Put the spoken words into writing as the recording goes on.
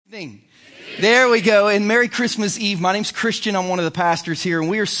Thing. There we go. And Merry Christmas Eve. My name's Christian. I'm one of the pastors here, and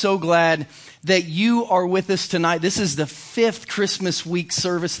we are so glad that you are with us tonight. This is the 5th Christmas week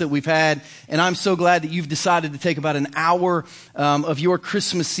service that we've had, and I'm so glad that you've decided to take about an hour of your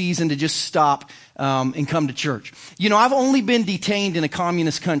Christmas season to just stop and come to church. You know, I've only been detained in a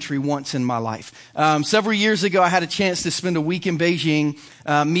communist country once in my life. Several years ago, I had a chance to spend a week in Beijing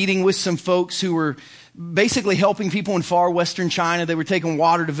meeting with some folks who were basically helping people in far western China. They were taking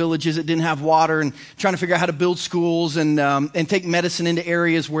water to villages that didn't have water and trying to figure out how to build schools and take medicine into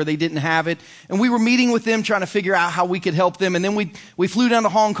areas where they didn't have it. And we were meeting with them, trying to figure out how we could help them. And then we flew down to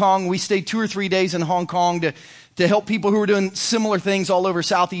Hong Kong. We stayed 2 or 3 days in Hong Kong to help people who were doing similar things all over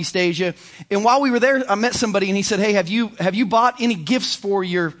Southeast Asia. And while we were there, I met somebody and he said, "Hey, have you bought any gifts for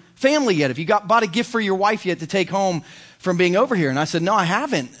your family yet? Have you bought a gift for your wife yet to take home from being over here?" And I said, "No, I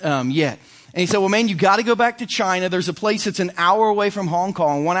haven't yet." And he said, "Well, man, you got to go back to China. There's a place that's an hour away from Hong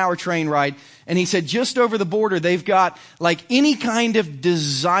Kong, 1 hour train ride." And he said, just over the border, they've got like any kind of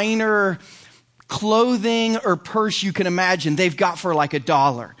designer clothing or purse you can imagine. They've got for like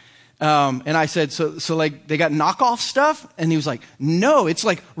 $1. And I said, so like they got knockoff stuff? And he was like, "No, it's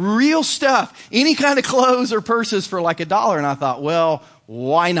like real stuff. Any kind of clothes or purses for like $1. And I thought, well,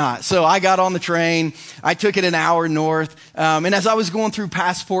 why not? So I got on the train. I took it an hour north. And as I was going through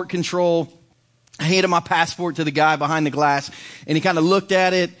passport control, I handed my passport to the guy behind the glass, and he kind of looked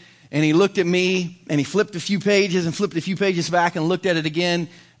at it, and he looked at me, and he flipped a few pages and flipped a few pages back and looked at it again.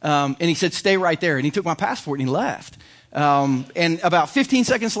 And he said, "Stay right there." And he took my passport and he left. And about 15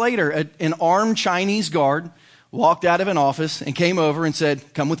 seconds later, an armed Chinese guard walked out of an office and came over and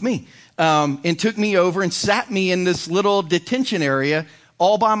said, "Come with me." And took me over and sat me in this little detention area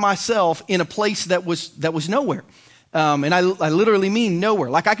all by myself in a place that was nowhere. And I literally mean nowhere.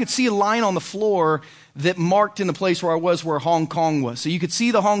 Like I could see a line on the floor that marked in the place where I was where Hong Kong was. So you could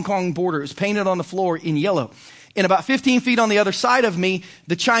see the Hong Kong border. It was painted on the floor in yellow. And about 15 feet on the other side of me,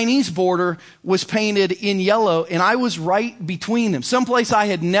 the Chinese border was painted in yellow, and I was right between them. Someplace I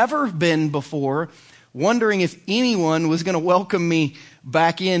had never been before, wondering if anyone was going to welcome me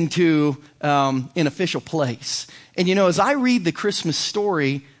back into an official place. And you know, as I read the Christmas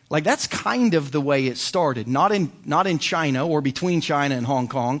story, like that's kind of the way it started. Not in China or between China and Hong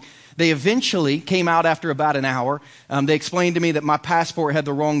Kong. They eventually came out after about an hour. They explained to me that my passport had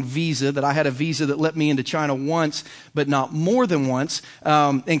the wrong visa, that I had a visa that let me into China once, but not more than once,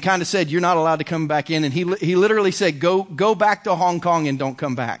 and kind of said, "You're not allowed to come back in." And he literally said, go back to Hong Kong and don't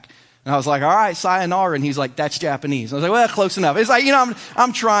come back. And I was like, "All right, sayonara." And he's like, "That's Japanese." I was like, "Well, close enough." It's like, you know,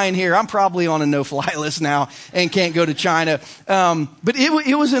 I'm trying here. I'm probably on a no-fly list now and can't go to China. But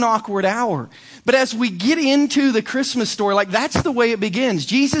it was an awkward hour. But as we get into the Christmas story, like that's the way it begins.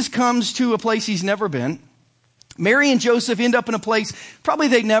 Jesus comes to a place he's never been. Mary and Joseph end up in a place probably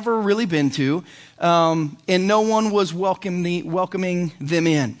they'd never really been to. And no one was welcoming them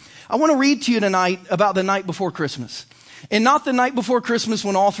in. I want to read to you tonight about the night before Christmas. And not the night before Christmas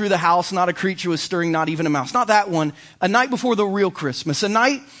when all through the house not a creature was stirring, not even a mouse. Not that one. A night before the real Christmas. A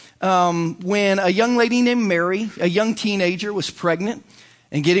night when a young lady named Mary, a young teenager, was pregnant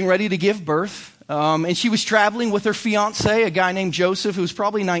and getting ready to give birth. And she was traveling with her fiancé, a guy named Joseph, who was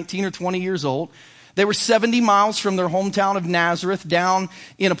probably 19 or 20 years old. They were 70 miles from their hometown of Nazareth down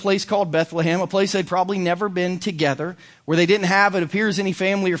in a place called Bethlehem, a place they'd probably never been together, where they didn't have, it appears, any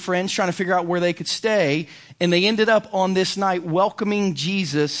family or friends, trying to figure out where they could stay. And they ended up on this night welcoming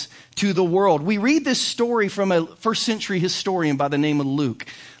Jesus to the world. We read this story from a first century historian by the name of Luke.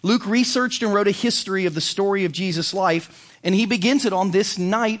 Luke researched and wrote a history of the story of Jesus' life. And he begins it on this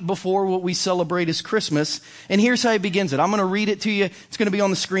night before what we celebrate as Christmas. And here's how he begins it. I'm going to read it to you. It's going to be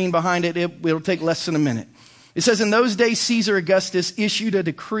on the screen behind it. It'll take less than a minute. It says, "In those days, Caesar Augustus issued a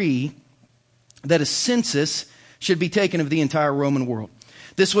decree that a census should be taken of the entire Roman world.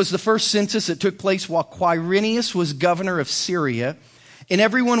 This was the first census that took place while Quirinius was governor of Syria, and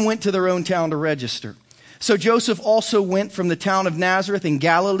everyone went to their own town to register. So Joseph also went from the town of Nazareth in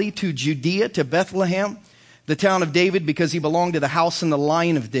Galilee to Judea to Bethlehem, the town of David, because he belonged to the house and the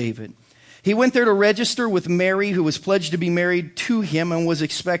line of David. He went there to register with Mary, who was pledged to be married to him and was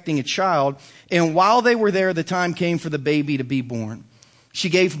expecting a child. And while they were there, the time came for the baby to be born. She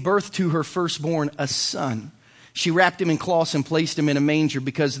gave birth to her firstborn, a son. She wrapped him in cloths and placed him in a manger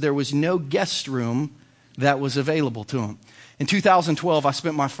because there was no guest room that was available to him." In 2012, I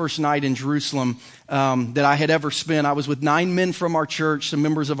spent my first night in Jerusalem that I had ever spent. I was with 9 men from our church, some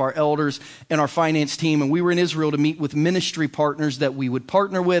members of our elders and our finance team, and we were in Israel to meet with ministry partners that we would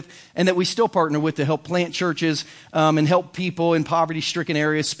partner with and that we still partner with to help plant churches and help people in poverty-stricken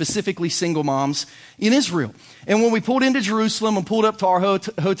areas, specifically single moms in Israel. And when we pulled into Jerusalem and pulled up to our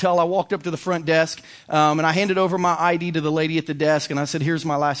hotel, I walked up to the front desk and I handed over my ID to the lady at the desk, and I said, here's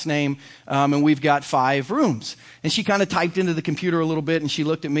my last name, and we've got 5 rooms. And she kind of typed into the computer a little bit, and she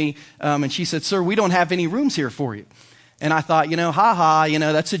looked at me and she said, sir, we don't have any rooms here for you. And I thought,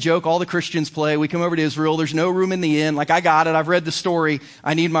 that's a joke all the Christians play. We come over to Israel, there's no room in the inn. Like, I got it, I've read the story,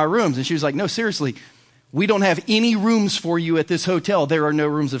 I need my rooms. And she was like, no, seriously, we don't have any rooms for you at this hotel. There are no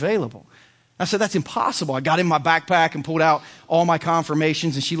rooms available. I said, that's impossible. I got in my backpack and pulled out all my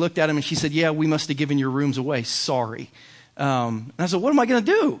confirmations, and she looked at him and she said, yeah, we must have given your rooms away. Sorry. And I said, what am I going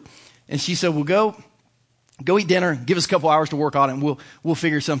to do? And she said, well, go eat dinner, give us a couple hours to work on it, and we'll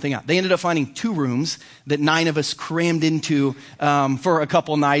figure something out. They ended up finding 2 rooms that 9 of us crammed into for a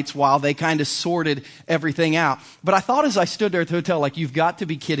couple nights while they kind of sorted everything out. But I thought as I stood there at the hotel, like, you've got to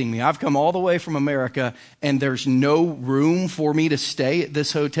be kidding me. I've come all the way from America, and there's no room for me to stay at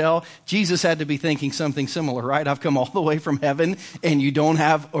this hotel. Jesus had to be thinking something similar, right? I've come all the way from heaven, and you don't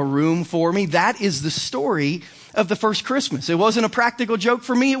have a room for me. That is the story of the first Christmas. It wasn't a practical joke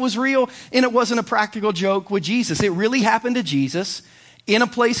for me. It was real, and it wasn't a practical joke with Jesus. It really happened to Jesus in a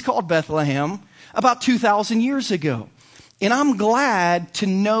place called Bethlehem about 2,000 years ago. And I'm glad to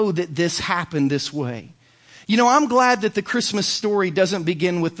know that this happened this way. I'm glad that the Christmas story doesn't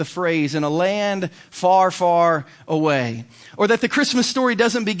begin with the phrase, in a land far, far away. Or that the Christmas story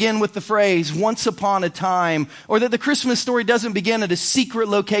doesn't begin with the phrase, once upon a time. Or that the Christmas story doesn't begin at a secret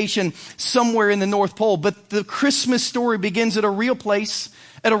location somewhere in the North Pole. But the Christmas story begins at a real place,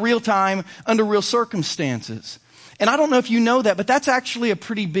 at a real time, under real circumstances. And I don't know if you know that, but that's actually a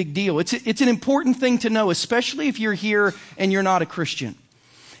pretty big deal. It's an important thing to know, especially if you're here and you're not a Christian.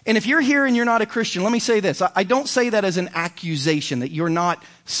 And if you're here and you're not a Christian, let me say this. I don't say that as an accusation that you're not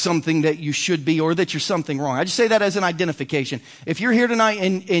something that you should be or that you're something wrong. I just say that as an identification. If you're here tonight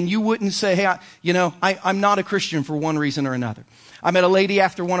and you wouldn't say, hey, I'm not a Christian for one reason or another. I met a lady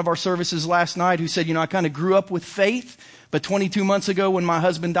after one of our services last night who said, I kind of grew up with faith, but 22 months ago when my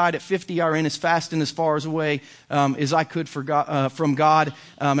husband died at 50, I ran as fast and as far away as I could from God.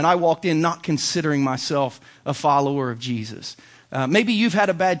 And I walked in not considering myself a follower of Jesus. Maybe you've had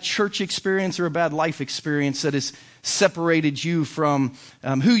a bad church experience or a bad life experience that has separated you from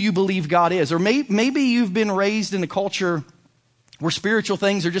who you believe God is. Or maybe you've been raised in a culture where spiritual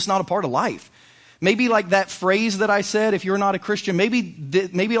things are just not a part of life. Maybe like that phrase that I said, if you're not a Christian,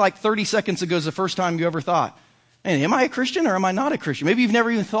 maybe like 30 seconds ago is the first time you ever thought, hey, am I a Christian or am I not a Christian? Maybe you've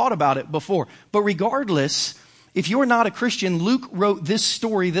never even thought about it before. But regardless, if you're not a Christian, Luke wrote this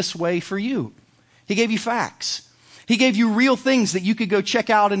story this way for you. He gave you facts. He gave you real things that you could go check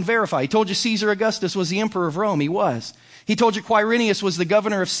out and verify. He told you Caesar Augustus was the emperor of Rome. He was. He told you Quirinius was the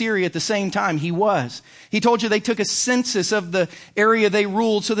governor of Syria at the same time. He was. He told you they took a census of the area they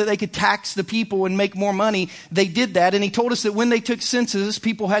ruled so that they could tax the people and make more money. They did that. And he told us that when they took census,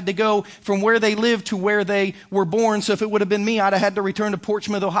 people had to go from where they lived to where they were born. So if it would have been me, I'd have had to return to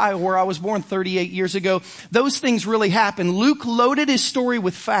Portsmouth, Ohio, where I was born 38 years ago. Those things really happened. Luke loaded his story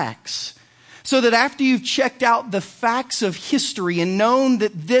with facts, so that after you've checked out the facts of history and known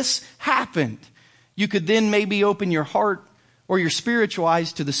that this happened, you could then maybe open your heart or your spiritual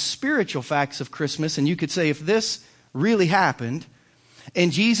eyes to the spiritual facts of Christmas. And you could say, if this really happened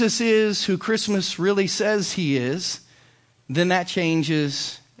and Jesus is who Christmas really says he is, then that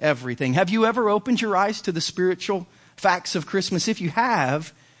changes everything. Have you ever opened your eyes to the spiritual facts of Christmas? If you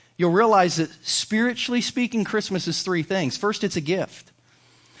have, you'll realize that spiritually speaking, Christmas is 3 things. First, it's a gift.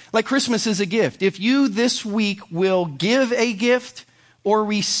 Like Christmas is a gift. If you this week will give a gift or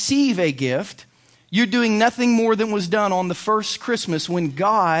receive a gift, you're doing nothing more than was done on the first Christmas when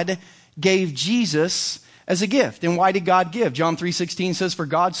God gave Jesus as a gift. And why did God give? John 3:16 says, for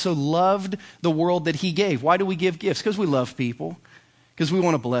God so loved the world that he gave. Why do we give gifts? Because we love people. Because we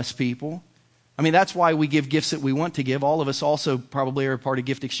want to bless people. I mean, that's why we give gifts that we want to give. All of us also probably are a part of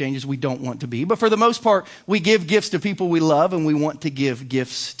gift exchanges we don't want to be. But for the most part, we give gifts to people we love and we want to give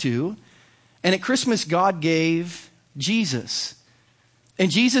gifts to. And at Christmas, God gave Jesus.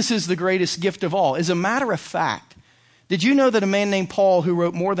 And Jesus is the greatest gift of all. As a matter of fact, did you know that a man named Paul, who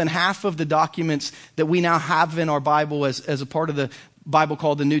wrote more than half of the documents that we now have in our Bible as a part of the Bible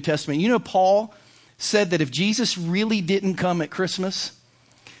called the New Testament, Paul said that if Jesus really didn't come at Christmas,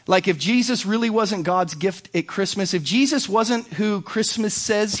 like if Jesus really wasn't God's gift at Christmas, if Jesus wasn't who Christmas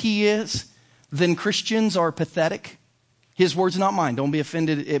says he is, then Christians are pathetic. His words, not mine. Don't be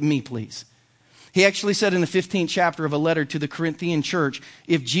offended at me, please. He actually said in the 15th chapter of a letter to the Corinthian church,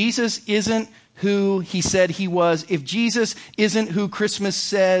 if Jesus isn't who he said he was, if Jesus isn't who Christmas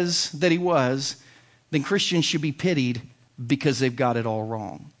says that he was, then Christians should be pitied because they've got it all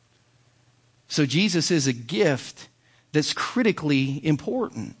wrong. So Jesus is a gift that's critically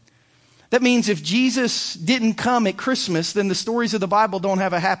important. That means if Jesus didn't come at Christmas, then the stories of the Bible don't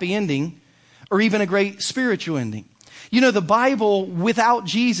have a happy ending or even a great spiritual ending. You know, the Bible without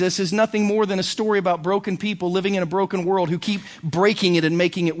Jesus is nothing more than a story about broken people living in a broken world who keep breaking it and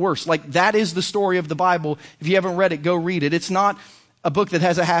making it worse. Like, that is the story of the Bible. If you haven't read it, go read it. It's not a book that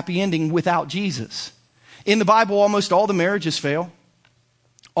has a happy ending without Jesus. In the Bible, almost all the marriages fail.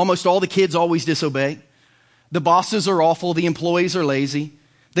 Almost all the kids always disobey. The bosses are awful. The employees are lazy.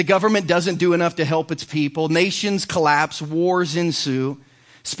 The government doesn't do enough to help its people. Nations collapse. Wars ensue.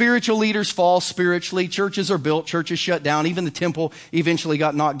 Spiritual leaders fall spiritually. Churches are built. Churches shut down. Even the temple eventually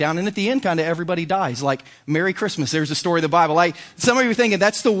got knocked down. And at the end, kind of everybody dies. Like, Merry Christmas. There's a story of the Bible. Some of you are thinking,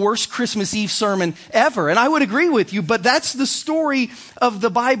 that's the worst Christmas Eve sermon ever. And I would agree with you, but that's the story of the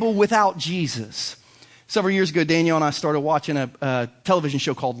Bible without Jesus. Several years ago, Daniel and I started watching a television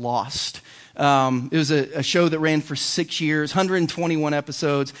show called Lost. It was a show that ran for 6 years, 121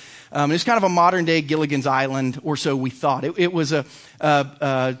 episodes. It was kind of a modern day Gilligan's Island, or so we thought. It was a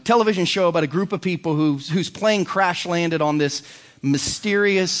television show about a group of people whose plane crash landed on this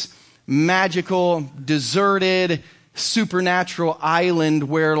mysterious, magical, deserted, supernatural island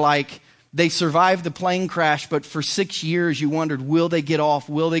where, like, they survived the plane crash, but for 6 years you wondered, will they get off?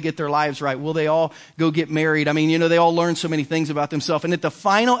 Will they get their lives right? Will they all go get married? I mean, you know, they all learned so many things about themselves. And at the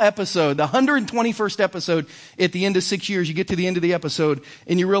final episode, the 121st episode, at the end of 6 years, you get to the end of the episode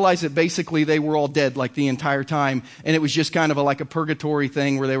and you realize that basically they were all dead like the entire time. And it was just kind of like a purgatory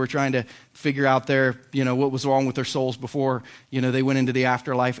thing where they were trying to figure out what was wrong with their souls before, they went into the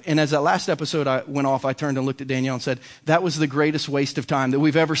afterlife. And as that last episode went off, I turned and looked at Danielle and said, that was the greatest waste of time that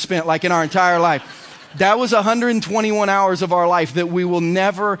we've ever spent, like in our entire life. That was 121 hours of our life that we will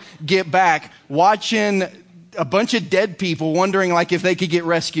never get back, watching a bunch of dead people wondering like if they could get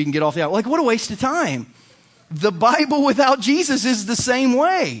rescued and get off the island. Like, what a waste of time. The Bible without Jesus is the same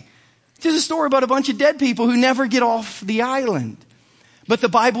way. It's just a story about a bunch of dead people who never get off the island. But the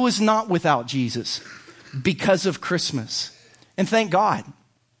Bible is not without Jesus because of Christmas. And thank God,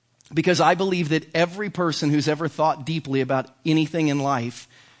 because I believe that every person who's ever thought deeply about anything in life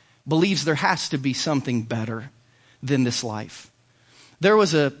believes there has to be something better than this life. There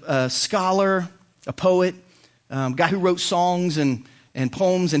was a scholar, a poet, guy who wrote songs and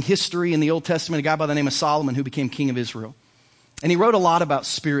poems and history in the Old Testament, a guy by the name of Solomon who became king of Israel. And he wrote a lot about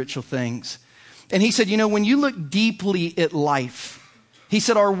spiritual things. And he said, when you look deeply at life, he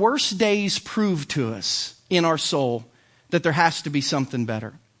said, our worst days prove to us in our soul that there has to be something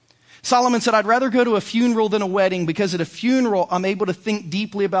better. Solomon said, I'd rather go to a funeral than a wedding because at a funeral, I'm able to think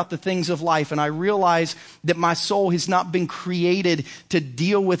deeply about the things of life. And I realize that my soul has not been created to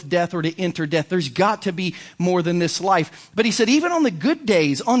deal with death or to enter death. There's got to be more than this life. But he said, even on good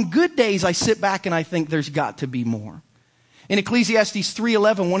days, I sit back and I think there's got to be more. In Ecclesiastes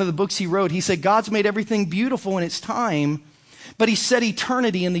 3:11, one of the books he wrote, he said, God's made everything beautiful in its time, but he set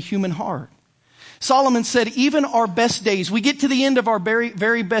eternity in the human heart. Solomon said, even our best days, we get to the end of our very,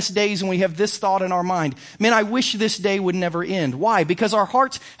 very best days and we have this thought in our mind. Man, I wish this day would never end. Why? Because our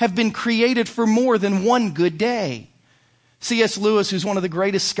hearts have been created for more than one good day. C.S. Lewis, who's one of the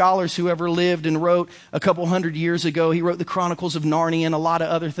greatest scholars who ever lived and wrote a couple hundred years ago, he wrote the Chronicles of Narnia and a lot of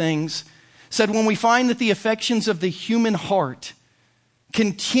other things, said, when we find that the affections of the human heart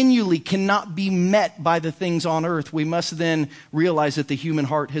continually cannot be met by the things on earth, we must then realize that the human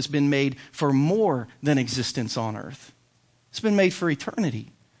heart has been made for more than existence on earth. It's been made for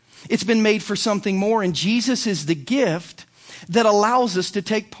eternity. It's been made for something more, and Jesus is the gift that allows us to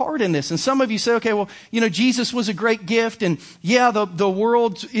take part in this. And some of you say, okay, well, Jesus was a great gift, and yeah, the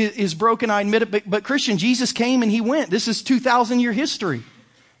world is broken, I admit it, but Christian, Jesus came and he went. This is 2,000-year history,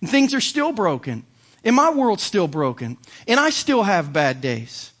 and things are still broken. And my world's still broken. And I still have bad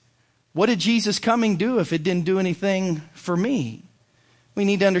days. What did Jesus coming do if it didn't do anything for me? We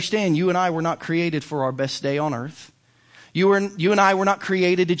need to understand you and I were not created for our best day on earth. You and I were not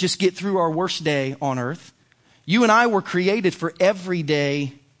created to just get through our worst day on earth. You and I were created for every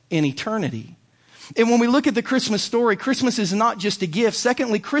day in eternity. And when we look at the Christmas story, Christmas is not just a gift.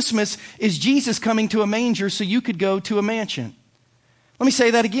 Secondly, Christmas is Jesus coming to a manger so you could go to a mansion. Let me say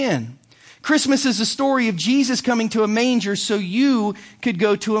that again. Christmas is the story of Jesus coming to a manger so you could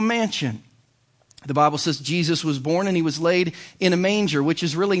go to a mansion. The Bible says Jesus was born and he was laid in a manger, which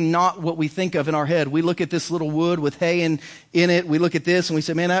is really not what we think of in our head. We look at this little wood with hay in it. We look at this and we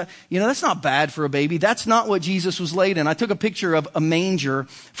say, man, that's not bad for a baby. That's not what Jesus was laid in. I took a picture of a manger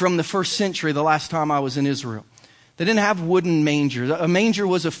from the first century the last time I was in Israel. They didn't have wooden mangers. A manger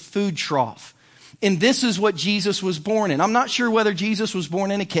was a food trough. And this is what Jesus was born in. I'm not sure whether Jesus was born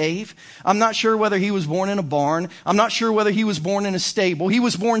in a cave. I'm not sure whether he was born in a barn. I'm not sure whether he was born in a stable. He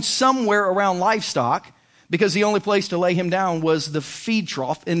was born somewhere around livestock because the only place to lay him down was the feed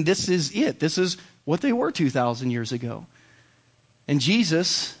trough. And this is it. This is what they were 2,000 years ago. And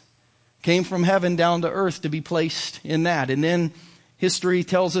Jesus came from heaven down to earth to be placed in that. And then history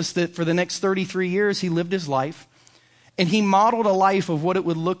tells us that for the next 33 years, he lived his life. And he modeled a life of what it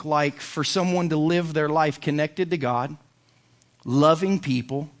would look like for someone to live their life connected to God, loving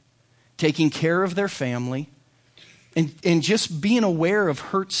people, taking care of their family, and just being aware of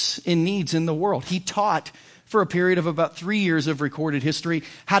hurts and needs in the world. He taught for a period of about 3 years of recorded history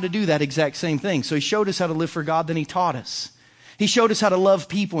how to do that exact same thing. So he showed us how to live for God, then he taught us. He showed us how to love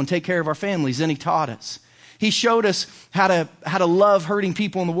people and take care of our families, then he taught us. He showed us how to love hurting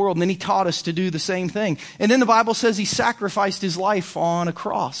people in the world, and then he taught us to do the same thing. And then the Bible says he sacrificed his life on a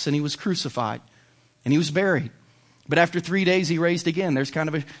cross, and he was crucified, and he was buried. But after 3 days, he raised again. There's kind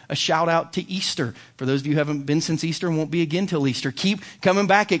of a shout out to Easter. For those of you who haven't been since Easter and won't be again till Easter, keep coming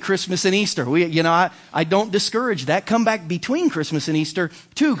back at Christmas and Easter. I don't discourage that. Come back between Christmas and Easter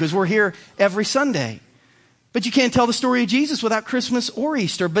too, because we're here every Sunday. But you can't tell the story of Jesus without Christmas or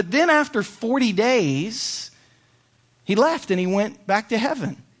Easter. But then after 40 days, he left and he went back to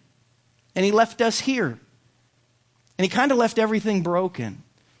heaven. And he left us here. And he kind of left everything broken.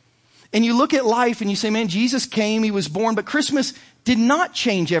 And you look at life and you say, man, Jesus came, he was born, but Christmas did not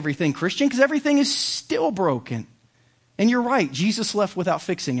change everything, Christian, because everything is still broken. And you're right, Jesus left without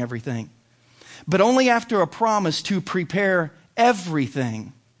fixing everything. But only after a promise to prepare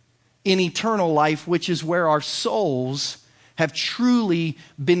everything in eternal life, which is where our souls have truly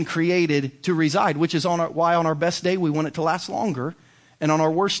been created to reside, which is why on our best day we want it to last longer, and on our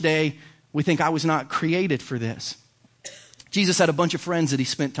worst day we think I was not created for this. Jesus had a bunch of friends that he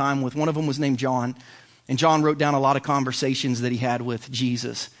spent time with. One of them was named John, and John wrote down a lot of conversations that he had with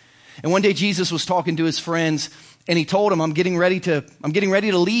Jesus. And one day Jesus was talking to his friends, and he told them, I'm getting ready to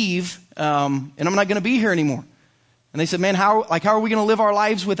leave, and I'm not going to be here anymore. And they said, man, how are we going to live our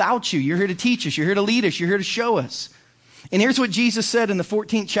lives without you? You're here to teach us. You're here to lead us. You're here to show us. And here's what Jesus said in the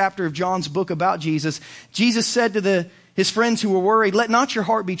 14th chapter of John's book about Jesus. Jesus said to his friends who were worried, let not your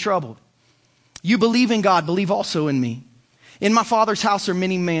heart be troubled. You believe in God, believe also in me. In my Father's house are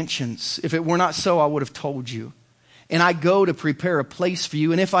many mansions. If it were not so, I would have told you. And I go to prepare a place for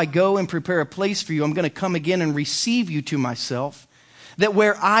you. And if I go and prepare a place for you, I'm going to come again and receive you to myself, that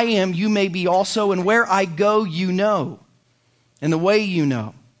where I am, you may be also, and where I go, you know, and the way you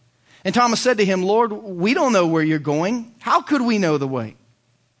know. And Thomas said to him, Lord, we don't know where you're going. How could we know the way?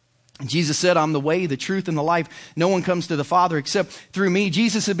 And Jesus said, I'm the way, the truth, and the life. No one comes to the Father except through me.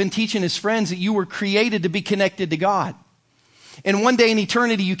 Jesus had been teaching his friends that you were created to be connected to God. And one day in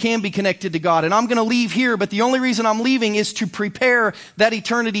eternity, you can be connected to God. And I'm going to leave here, but the only reason I'm leaving is to prepare that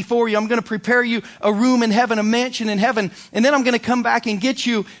eternity for you. I'm going to prepare you a room in heaven, a mansion in heaven. And then I'm going to come back and get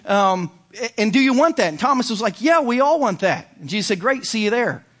you. And do you want that? And Thomas was like, yeah, we all want that. And Jesus said, great, see you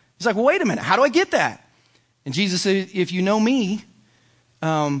there. He's like, well, wait a minute. How do I get that? And Jesus said, if you know me,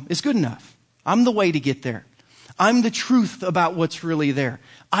 it's good enough. I'm the way to get there. I'm the truth about what's really there.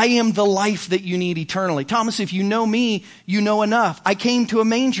 I am the life that you need eternally. Thomas, if you know me, you know enough. I came to a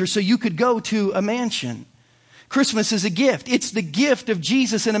manger so you could go to a mansion. Christmas is a gift. It's the gift of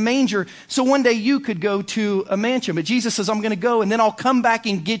Jesus in a manger so one day you could go to a mansion. But Jesus says, I'm going to go and then I'll come back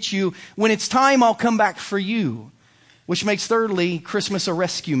and get you. When it's time, I'll come back for you. Which makes, thirdly, Christmas a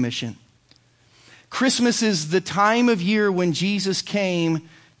rescue mission. Christmas is the time of year when Jesus came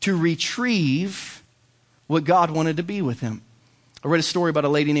to retrieve what God wanted to be with him. I read a story about a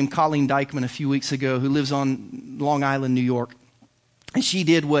lady named Colleen Dykeman a few weeks ago who lives on Long Island, New York. And she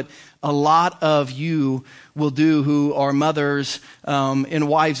did what a lot of you will do who are mothers and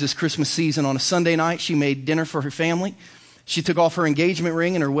wives this Christmas season. On a Sunday night, she made dinner for her family. She took off her engagement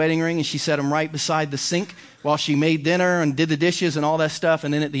ring and her wedding ring and she set them right beside the sink while she made dinner and did the dishes and all that stuff.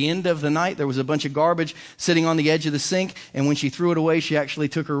 And then at the end of the night, there was a bunch of garbage sitting on the edge of the sink. And when she threw it away, she actually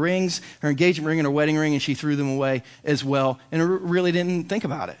took her rings, her engagement ring and her wedding ring, and she threw them away as well. And really didn't think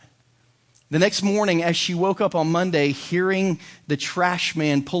about it. The next morning, as she woke up on Monday, hearing the trash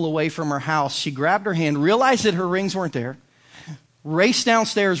man pull away from her house, she grabbed her hand, realized that her rings weren't there, raced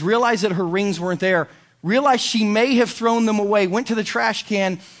downstairs, realized that her rings weren't there, realized she may have thrown them away, went to the trash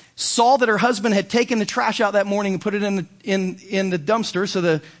can, saw that her husband had taken the trash out that morning and put it in the dumpster so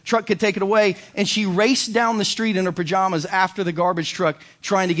the truck could take it away. And she raced down the street in her pajamas after the garbage truck,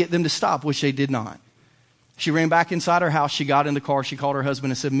 trying to get them to stop, which they did not. She ran back inside her house. She got in the car. She called her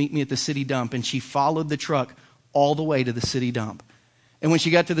husband and said, meet me at the city dump. And she followed the truck all the way to the city dump. And when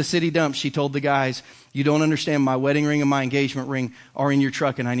she got to the city dump, she told the guys, you don't understand, my wedding ring and my engagement ring are in your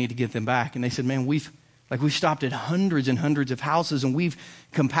truck and I need to get them back. And they said, man, we've stopped at hundreds and hundreds of houses and we've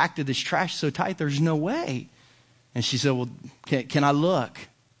compacted this trash so tight, there's no way. And she said, well, can I look?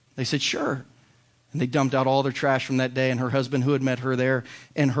 They said, sure. And they dumped out all their trash from that day, and her husband, who had met her there,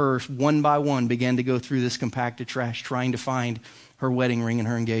 and her one by one began to go through this compacted trash, trying to find her wedding ring and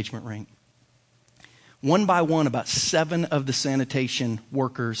her engagement ring. One by one, about 7 of the sanitation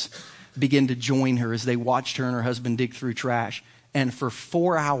workers began to join her as they watched her and her husband dig through trash. And for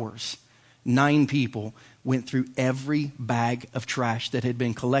 4 hours, 9 people went through every bag of trash that had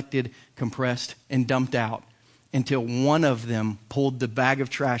been collected, compressed, and dumped out until one of them pulled the bag of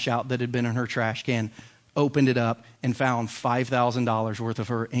trash out that had been in her trash can, opened it up, and found $5,000 worth of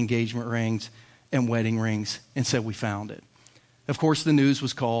her engagement rings and wedding rings, and said, we found it. Of course, the news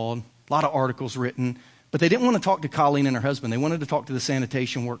was called, a lot of articles written, but they didn't want to talk to Colleen and her husband. They wanted to talk to the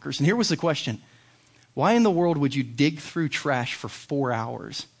sanitation workers. And here was the question. Why in the world would you dig through trash for 4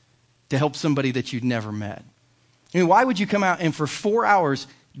 hours to help somebody that you'd never met? I mean, why would you come out and for 4 hours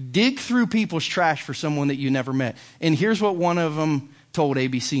dig through people's trash for someone that you never met? And here's what one of them told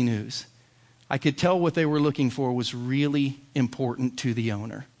ABC News. I could tell what they were looking for was really important to the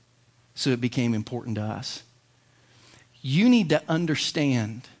owner, so it became important to us. You need to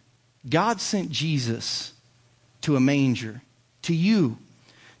understand, God sent Jesus to a manger, to you,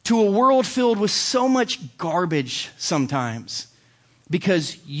 to a world filled with so much garbage sometimes,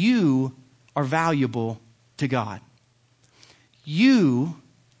 because you are valuable to God. You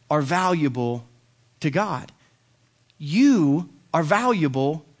are valuable to God. You are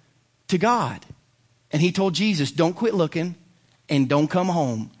valuable to God. And he told Jesus, don't quit looking and don't come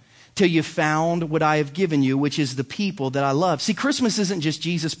home till you found what I have given you, which is the people that I love. See, Christmas isn't just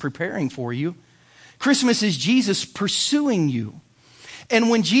Jesus preparing for you. Christmas is Jesus pursuing you. And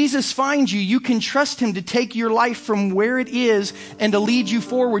when Jesus finds you, you can trust him to take your life from where it is and to lead you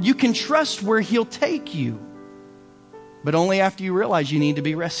forward. You can trust where he'll take you, but only after you realize you need to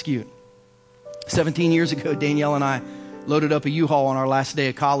be rescued. 17 years ago, Danielle and I loaded up a U-Haul on our last day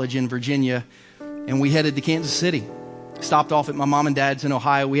of college in Virginia, and we headed to Kansas City. Stopped off at my mom and dad's in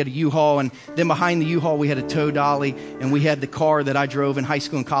Ohio. We had a U-Haul, and then behind the U-Haul, we had a tow dolly, and we had the car that I drove in high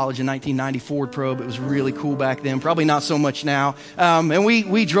school and college in 1990, Ford Probe. It was really cool back then, probably not so much now. And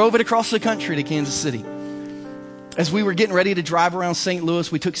we drove it across the country to Kansas City. As we were getting ready to drive around St.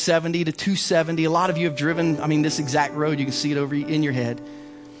 Louis, we took 70 to 270. A lot of you have driven, this exact road. You can see it over in your head.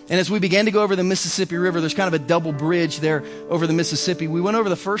 And as we began to go over the Mississippi River, there's kind of a double bridge there over the Mississippi. We went over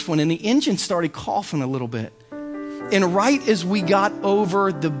the first one, and the engine started coughing a little bit. And right as we got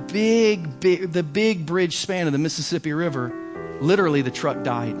over the big bridge span of the Mississippi River, literally the truck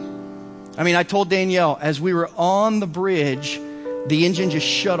died. I told Danielle, as we were on the bridge, the engine just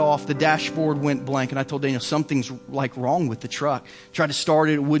shut off, the dashboard went blank, and I told Danielle, something's wrong with the truck. Tried to start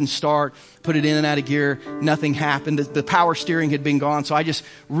it, it wouldn't start, put it in and out of gear, nothing happened. The power steering had been gone, so I just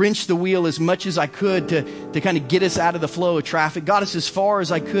wrenched the wheel as much as I could to kind of get us out of the flow of traffic. Got us as far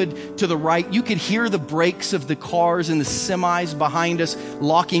as I could to the right. You could hear the brakes of the cars and the semis behind us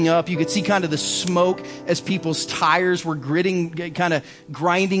locking up. You could see kind of the smoke as people's tires were grinding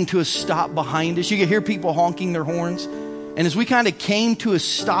to a stop behind us. You could hear people honking their horns. And as we kind of came to a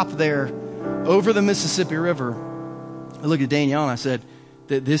stop there over the Mississippi River, I looked at Danielle and I said,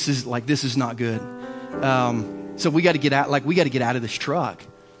 this is not good. So we got to get out, we got to get out of this truck,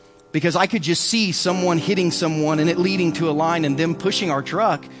 because I could just see someone hitting someone and it leading to a line and them pushing our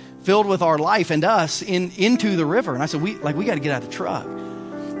truck filled with our life and us into the river. And I said, we got to get out of the truck.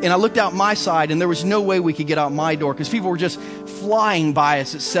 And I looked out my side, and there was no way we could get out my door because people were just flying by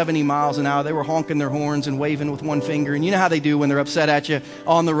us at 70 miles an hour. They were honking their horns and waving with one finger. And you know how they do when they're upset at you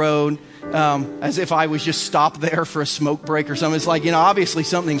on the road, as if I was just stopped there for a smoke break or something. It's obviously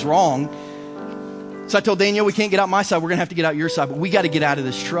something's wrong. So I told Danielle, we can't get out my side. We're going to have to get out your side, but we got to get out of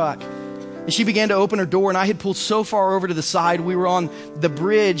this truck. And she began to open her door, and I had pulled so far over to the side. We were on the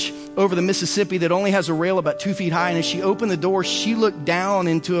bridge over the Mississippi that only has a rail about 2 feet high. And as she opened the door, she looked down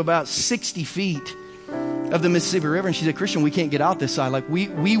into about 60 feet of the Mississippi River. And she said, Christian, we can't get out this side.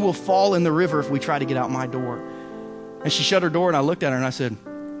 We will fall in the river if we try to get out my door. And she shut her door, and I looked at her and I said,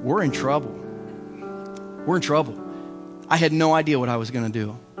 we're in trouble. We're in trouble. I had no idea what I was going to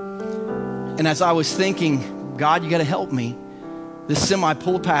do. And as I was thinking, God, you got to help me, This semi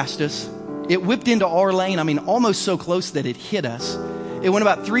pulled past us. It whipped into our lane, almost so close that it hit us. It went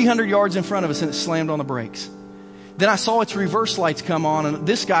about 300 yards in front of us and it slammed on the brakes. Then I saw its reverse lights come on, and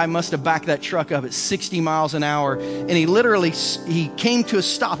this guy must have backed that truck up at 60 miles an hour. And he came to a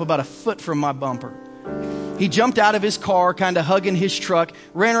stop about a foot from my bumper. He jumped out of his car, kind of hugging his truck,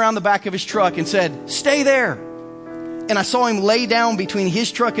 ran around the back of his truck and said, "Stay there." And I saw him lay down between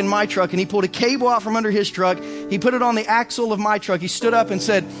his truck and my truck, and he pulled a cable out from under his truck. He put it on the axle of my truck. He stood up and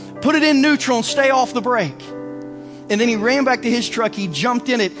said, "Put it in neutral and stay off the brake." And then he ran back to his truck. He jumped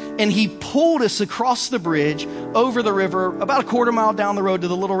in it and he pulled us across the bridge over the river, about a quarter mile down the road to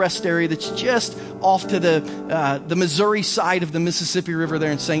the little rest area that's just off to the Missouri side of the Mississippi River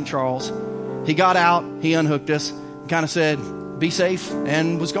there in St. Charles. He got out, he unhooked us, kind of said, "Be safe,"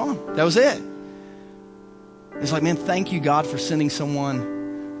 and was gone. That was it. It's like, man, thank you, God, for sending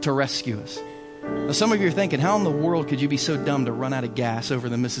someone to rescue us. Now, some of you are thinking, how in the world could you be so dumb to run out of gas over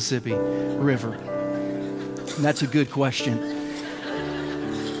the Mississippi River? And that's a good question.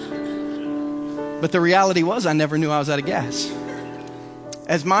 But the reality was, I never knew I was out of gas.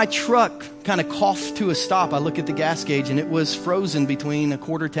 As my truck kind of coughed to a stop, I look at the gas gauge and it was frozen between a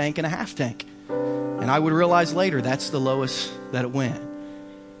quarter tank and a half tank. And I would realize later that's the lowest that it went.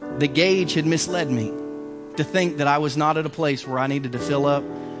 The gauge had misled me to think that I was not at a place where I needed to fill up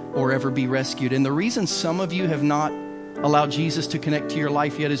or ever be rescued. And the reason some of you have not allowed Jesus to connect to your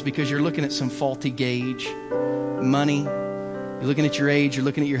life yet is because you're looking at some faulty gauge. Money, you're looking at your age, you're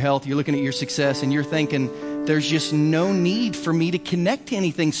looking at your health, you're looking at your success, and you're thinking, there's just no need for me to connect to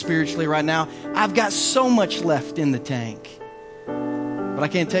anything spiritually right now. I've got so much left in the tank. But I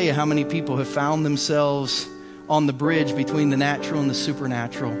can't tell you how many people have found themselves on the bridge between the natural and the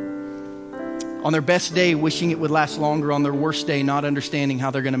supernatural. On their best day, wishing it would last longer. On their worst day, not understanding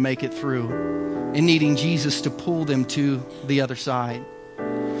how they're going to make it through and needing Jesus to pull them to the other side.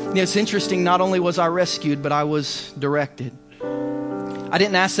 You know, it's interesting, not only was I rescued, but I was directed. I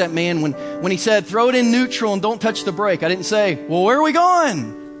didn't ask that man when he said, "Throw it in neutral and don't touch the brake." I didn't say, "Well, where are we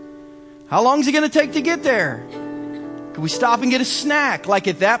going? How long is it going to take to get there? Could we stop and get a snack?" Like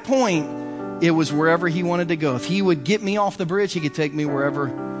at that point, it was wherever he wanted to go. If he would get me off the bridge, he could take me wherever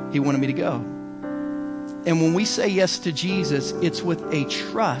he wanted me to go. And when we say yes to Jesus, it's with a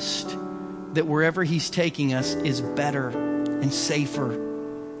trust that wherever he's taking us is better and safer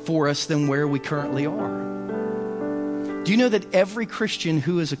for us than where we currently are. Do you know that every Christian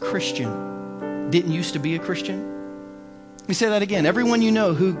who is a Christian didn't used to be a Christian? Let me say that again. Everyone you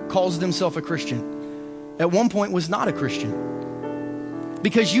know who calls themselves a Christian at one point was not a Christian.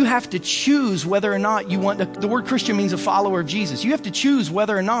 Because you have to choose whether or not you want to, the word Christian means a follower of Jesus. You have to choose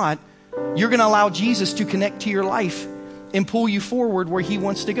whether or not you're going to allow Jesus to connect to your life and pull you forward where he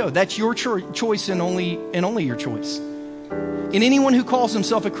wants to go. That's your choice and only your choice. And anyone who calls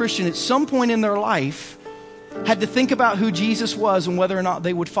himself a Christian at some point in their life had to think about who Jesus was and whether or not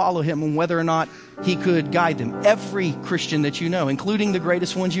they would follow him and whether or not he could guide them. Every Christian that you know, including the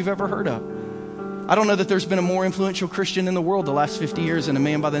greatest ones you've ever heard of. I don't know that there's been a more influential Christian in the world the last 50 years than a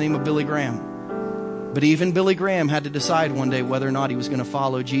man by the name of Billy Graham. But even Billy Graham had to decide one day whether or not he was going to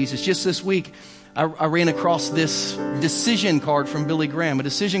follow Jesus. Just this week, I ran across this decision card from Billy Graham. A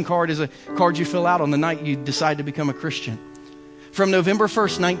decision card is a card you fill out on the night you decide to become a Christian. From November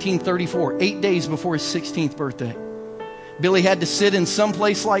 1st, 1934, 8 days before his 16th birthday, Billy had to sit in some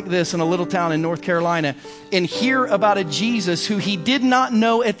place like this in a little town in North Carolina and hear about a Jesus who he did not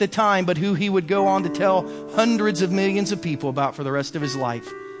know at the time, but who he would go on to tell hundreds of millions of people about for the rest of his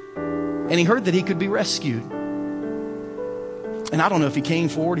life. And he heard that he could be rescued. And I don't know if he came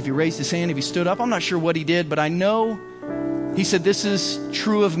forward, if he raised his hand, if he stood up. I'm not sure what he did, but I know he said, "This is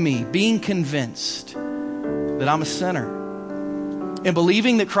true of me, being convinced that I'm a sinner. And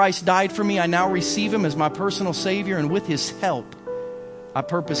believing that Christ died for me, I now receive him as my personal Savior, and with his help, I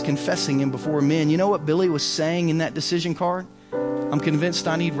purpose confessing him before men." You know what Billy was saying in that decision card? I'm convinced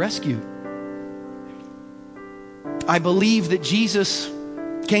I need rescue. I believe that Jesus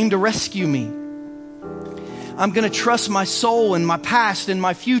came to rescue me. I'm going to trust my soul and my past and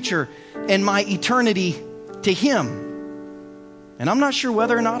my future and my eternity to him. And I'm not sure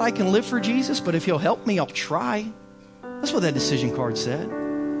whether or not I can live for Jesus, but if he'll help me, I'll try. That's what that decision card said.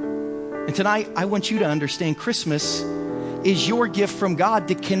 And tonight, I want you to understand Christmas is your gift from God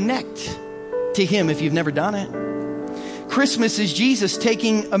to connect to him if you've never done it. Christmas is Jesus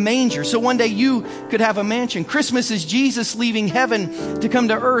taking a manger so one day you could have a mansion. Christmas is Jesus leaving heaven to come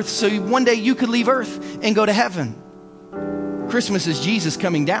to earth so one day you could leave earth and go to heaven. Christmas is Jesus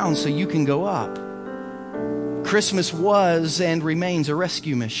coming down so you can go up. Christmas was and remains a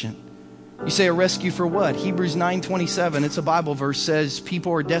rescue mission. You say a rescue for what? Hebrews 9:27, it's a Bible verse, says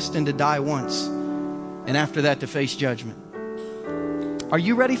people are destined to die once and after that to face judgment. Are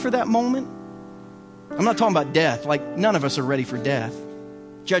you ready for that moment? I'm not talking about death. Like, none of us are ready for death.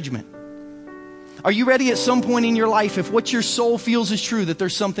 Judgment. Are you ready at some point in your life, if what your soul feels is true, that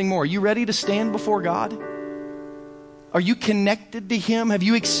there's something more? Are you ready to stand before God? Are you connected to Him? Have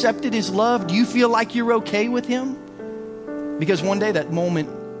you accepted His love? Do you feel like you're okay with Him? Because one day that moment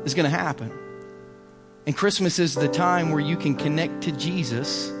is going to happen. And Christmas is the time where you can connect to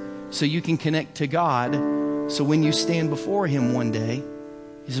Jesus so you can connect to God. So when you stand before Him one day,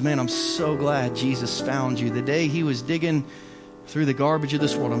 He says, man, I'm so glad Jesus found you. The day He was digging through the garbage of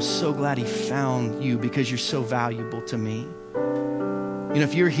this world, I'm so glad He found you because you're so valuable to me. You know,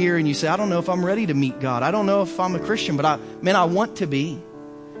 if you're here and you say, I don't know if I'm ready to meet God. I don't know if I'm a Christian, but I want to be.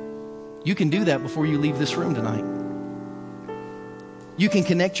 You can do that before you leave this room tonight. You can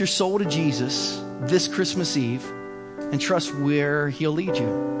connect your soul to Jesus this Christmas Eve and trust where He'll lead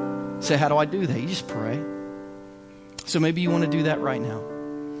you. Say, how do I do that? You just pray. So maybe you want to do that right now.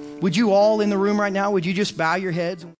 Would you all in the room right now, would you just bow your heads?